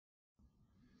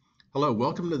Hello,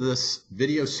 welcome to this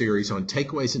video series on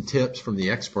takeaways and tips from the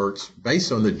experts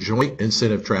based on the Joint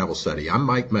Incentive Travel Study. I'm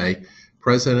Mike May,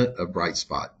 president of Bright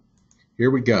Spot. Here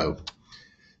we go.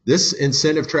 This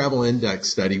Incentive Travel Index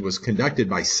study was conducted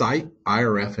by FICP,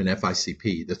 IRF, and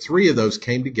FICP. The three of those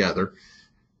came together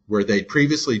where they'd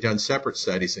previously done separate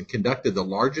studies and conducted the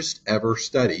largest ever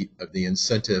study of the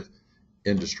incentive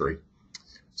industry.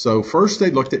 So first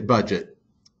they looked at budget.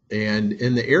 And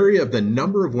in the area of the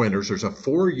number of winners, there's a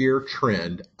 4-year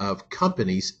trend of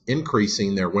companies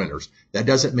increasing their winners. That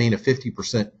doesn't mean a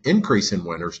 50% increase in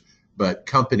winners, but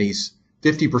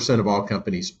 50% of all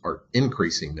companies are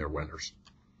increasing their winners.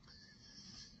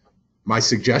 My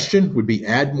suggestion would be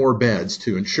add more beds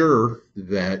to ensure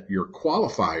that your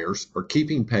qualifiers are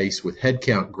keeping pace with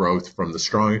headcount growth from the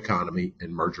strong economy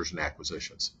and mergers and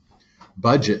acquisitions.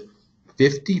 Budget,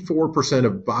 54%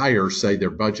 of buyers say their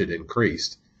budget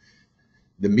increased.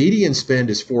 The median spend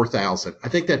is $4,000. I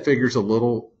think that figure's a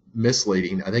little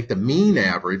misleading. I think the mean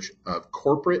average of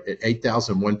corporate at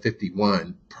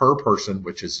 $8,151 per person,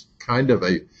 which is kind of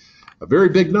a very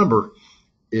big number,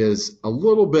 is a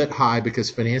little bit high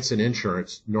because finance and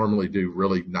insurance normally do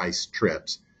really nice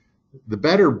trips. The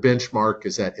better benchmark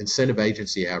is that incentive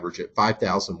agency average at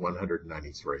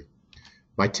 $5,193.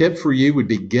 My tip for you would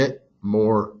be get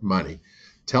more money.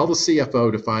 Tell the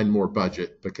CFO to find more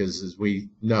budget because, as we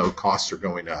know, costs are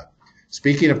going up.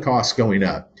 Speaking of costs going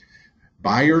up,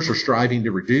 buyers are striving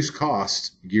to reduce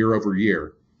costs year over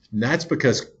year. And that's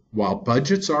because while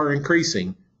budgets are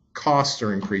increasing, costs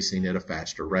are increasing at a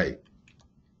faster rate.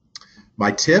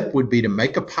 My tip would be to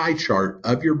make a pie chart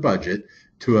of your budget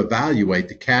to evaluate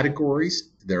the categories,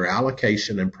 their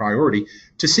allocation, and priority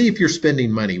to see if you're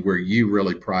spending money where you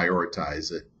really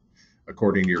prioritize it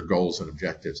according to your goals and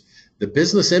objectives. The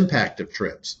business impact of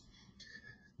trips.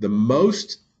 The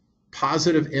most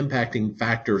positive impacting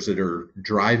factors that are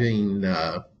driving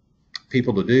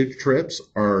people to do trips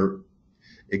are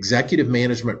executive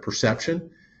management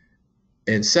perception,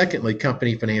 and secondly,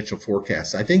 company financial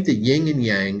forecasts. I think the yin and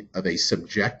yang of a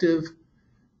subjective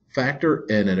factor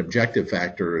and an objective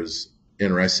factor is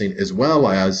interesting, as well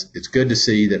as it's good to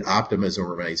see that optimism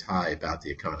remains high about the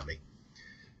economy.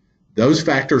 Those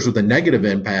factors with a negative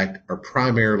impact are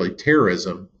primarily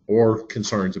terrorism or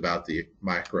concerns about the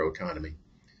macroeconomy.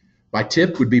 My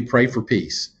tip would be pray for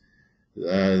peace.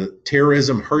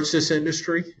 Terrorism hurts this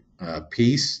industry.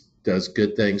 Peace does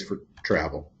good things for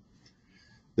travel.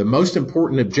 The most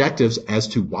important objectives as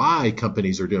to why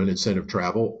companies are doing incentive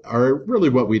travel are really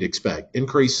what we'd expect.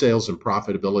 Increased sales and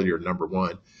profitability are number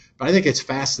one. But I think it's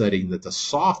fascinating that the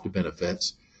soft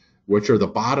benefits, which are the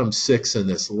bottom 6 in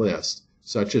this list,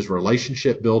 such as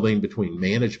relationship building between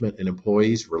management and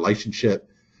employees, relationship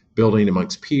building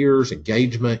amongst peers,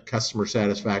 engagement, customer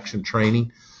satisfaction,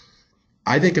 training.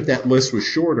 I think if that list was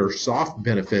shorter, soft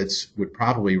benefits would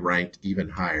probably rank even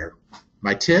higher.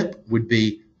 My tip would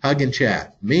be hug and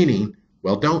chat, meaning,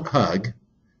 well, don't hug,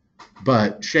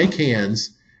 but shake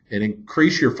hands and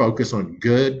increase your focus on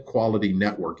good quality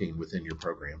networking within your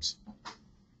programs.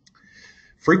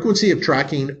 Frequency of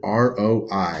tracking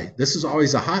ROI. This is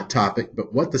always a hot topic,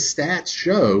 but what the stats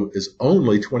show is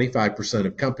only 25%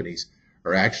 of companies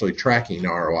are actually tracking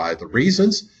ROI. The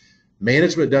reasons?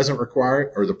 Management doesn't require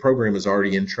it or the program is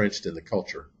already entrenched in the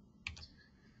culture.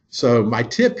 So my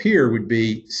tip here would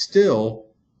be still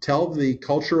tell the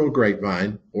cultural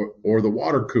grapevine or the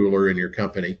water cooler in your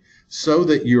company so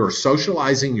that you are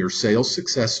socializing your sales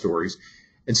success stories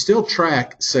and still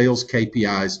track sales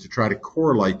KPIs to try to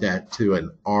correlate that to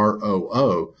an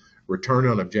ROO, return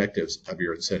on objectives of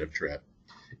your incentive trip.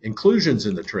 Inclusions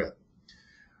in the trip.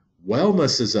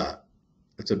 Wellness is up.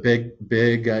 It's a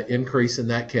big increase in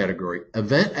that category.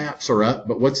 Event apps are up,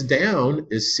 but what's down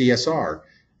is CSR.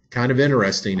 Kind of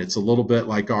interesting. It's a little bit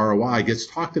like ROI. Gets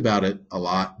talked about it a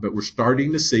lot, but we're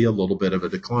starting to see a little bit of a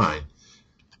decline.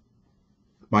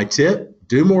 My tip,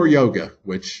 do more yoga,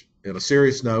 which in a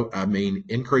serious note, I mean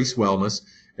increase wellness.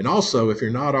 And also, if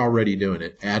you're not already doing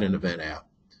it, add an event app.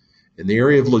 In the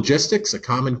area of logistics, a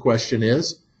common question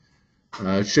is,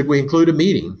 should we include a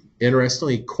meeting?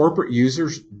 Interestingly, corporate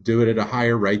users do it at a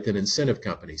higher rate than incentive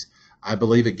companies. I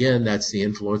believe, again, that's the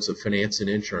influence of finance and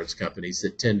insurance companies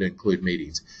that tend to include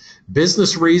meetings.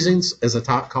 Business reasons as a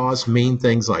top cause mean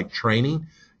things like training,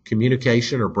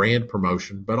 communication, or brand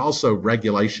promotion, but also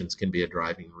regulations can be a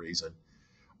driving reason.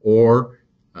 Or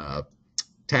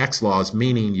tax laws,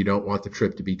 meaning you don't want the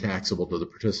trip to be taxable to the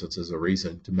participants as a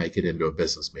reason to make it into a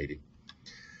business meeting.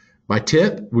 My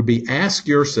tip would be ask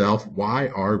yourself, why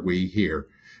are we here?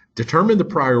 Determine the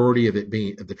priority of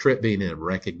the trip being a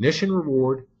recognition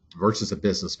reward versus a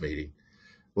business meeting.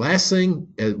 Last thing,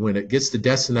 when it gets to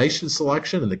destination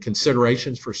selection and the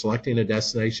considerations for selecting a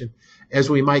destination, as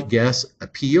we might guess,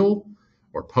 appeal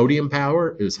or podium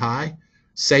power is high.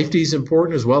 Safety is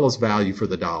important as well as value for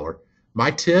the dollar.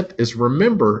 My tip is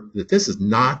remember that this is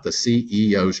not the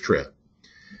CEO's trip.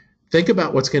 Think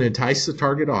about what's going to entice the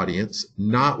target audience,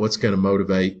 not what's going to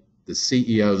motivate the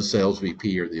CEO, the sales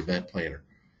VP, or the event planner.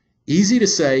 Easy to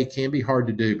say, can be hard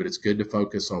to do, but it's good to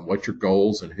focus on what your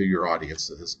goals and who your audience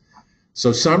is.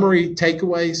 So summary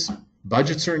takeaways,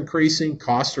 budgets are increasing,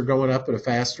 costs are going up at a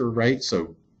faster rate,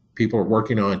 so people are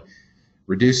working on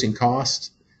reducing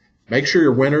costs. Make sure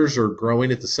your winners are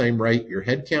growing at the same rate your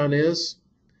headcount is.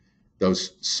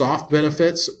 Those soft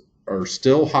benefits are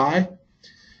still high.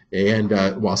 And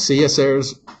while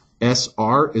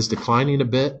CSR is declining a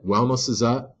bit, wellness is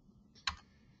up.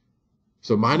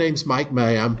 So my name's Mike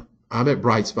May. I'm at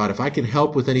Brightspot. If I can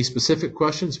help with any specific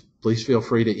questions, please feel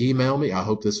free to email me. I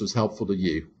hope this was helpful to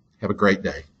you. Have a great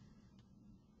day.